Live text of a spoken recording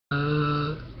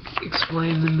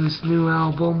explained in this new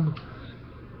album.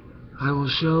 I will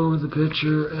show the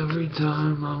picture every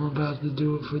time I'm about to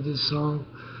do it for this song.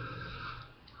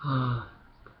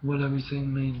 What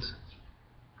everything means.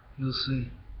 You'll see.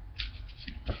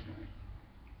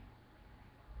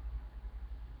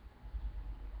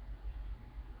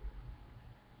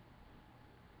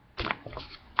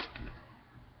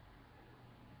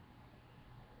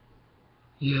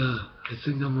 Yeah, I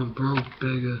think I'm a broke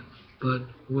beggar, but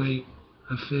wait,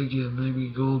 I figure maybe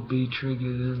gold be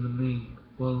triggered into me.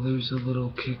 Well, there's a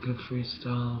little kick of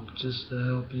freestyle just to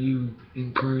help you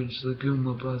encourage the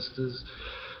Goomba Busters.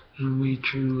 And we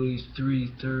truly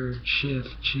 3/3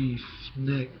 shift chief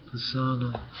Nick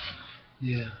MEssana.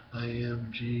 Yeah, I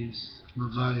am Jeeves,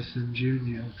 Leviathan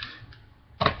Jr.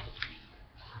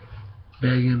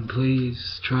 Begging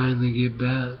please, trying to get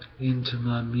back into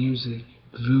my music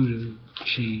voodoo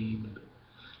chain.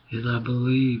 And I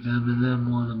believe Eminem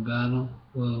won a battle.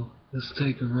 Well, let's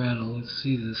take a rattle, let's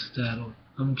see this staddle.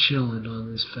 I'm chillin'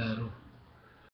 on this faddle.